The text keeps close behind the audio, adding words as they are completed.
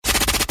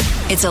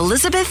It's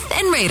Elizabeth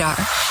and Radar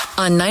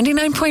on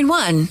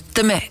 99.1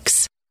 The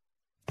Mix.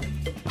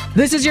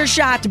 This is your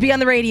shot to be on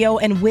the radio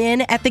and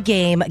win at the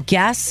game.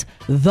 Guess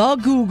the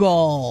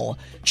Google.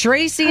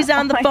 Tracy's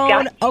on the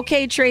phone. gosh.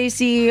 Okay,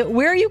 Tracy,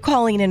 where are you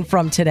calling in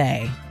from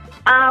today?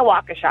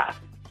 Waukesha.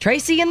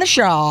 Tracy in the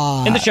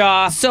Shaw. In the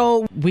Shaw.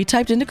 So we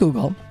typed into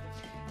Google,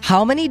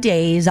 how many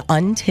days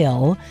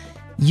until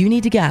you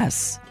need to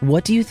guess?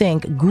 What do you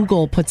think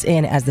Google puts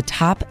in as the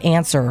top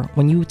answer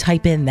when you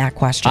type in that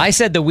question? I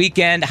said the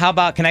weekend. How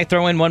about, can I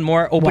throw in one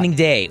more? Opening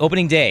day.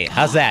 Opening day.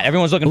 How's that?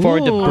 Everyone's looking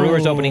forward to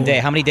Brewers opening day.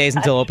 How many days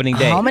until opening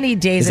day? How many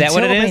days Is that until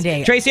what it opening is?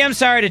 day? Tracy, I'm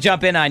sorry to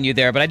jump in on you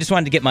there, but I just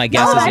wanted to get my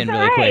guesses that's in all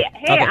really right. quick.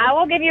 Hey, Okay. I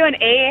will give you an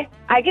A.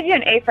 I give you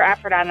an A for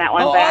effort on that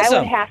one, Oh, but I awesome.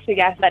 would have to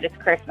guess that it's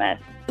Christmas.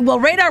 Well,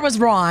 Radar was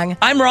wrong.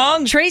 I'm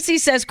wrong. Tracy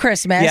says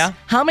Christmas. Yeah.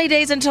 How many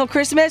days until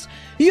Christmas?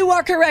 You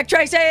are correct,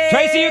 Tracy.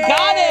 Tracy, you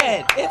got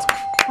it.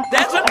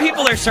 That's what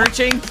people are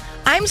searching.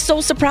 I'm so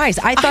surprised.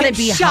 I thought I'm it'd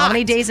be how shocked.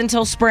 many days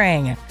until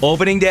spring?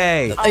 Opening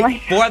day. my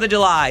God. 4th of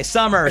July.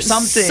 Summer.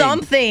 Something.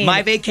 Something.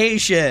 My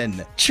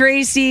vacation.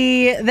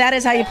 Tracy, that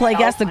is how you play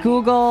Guess the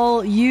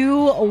Google.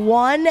 You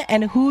won,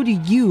 and who do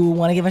you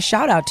want to give a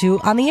shout out to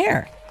on the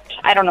air?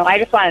 I don't know. I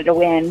just wanted to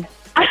win.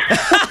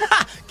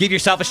 Give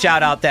yourself a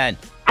shout out then.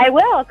 I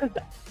will, because,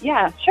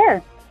 yeah,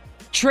 sure.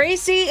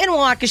 Tracy in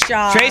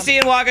Waukesha. Tracy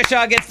in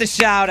Waukesha gets the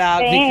shout out.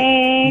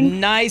 Thanks.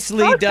 Nicely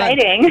So done.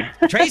 exciting.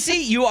 Tracy,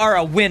 you are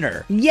a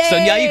winner. Yay! So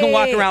now you can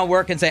walk around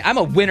work and say, I'm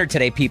a winner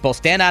today, people.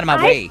 Stand out of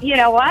my way. You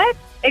know what?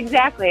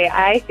 Exactly.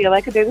 I feel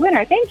like a big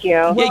winner. Thank you.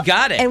 Yeah, you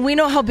got it. And we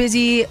know how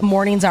busy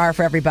mornings are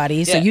for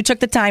everybody, so Yeah. you took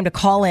the time to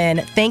call in.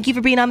 Thank you for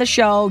being on the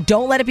show.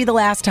 Don't let it be the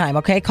last time,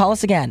 okay? Call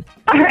us again.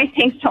 All right.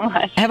 Thanks so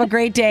much. Have a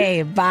great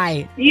day.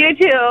 Bye. You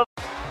too.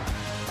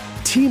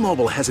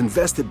 T-Mobile has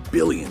invested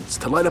billions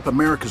to light up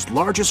America's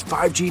largest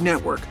 5G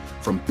network,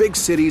 from big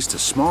cities to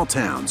small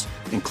towns,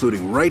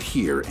 including right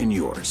here in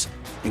yours.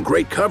 And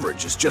great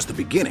coverage is just the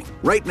beginning.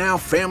 Right now,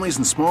 families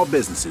and small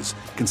businesses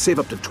can save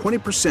up to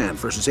 20%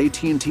 versus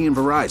AT&T and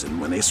Verizon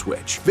when they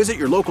switch. Visit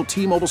your local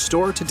T-Mobile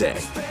store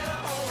today.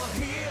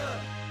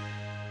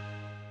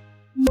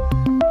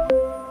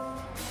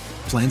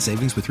 Plan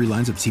savings with 3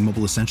 lines of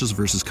T-Mobile Essentials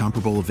versus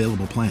comparable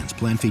available plans.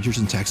 Plan features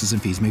and taxes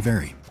and fees may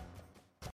vary.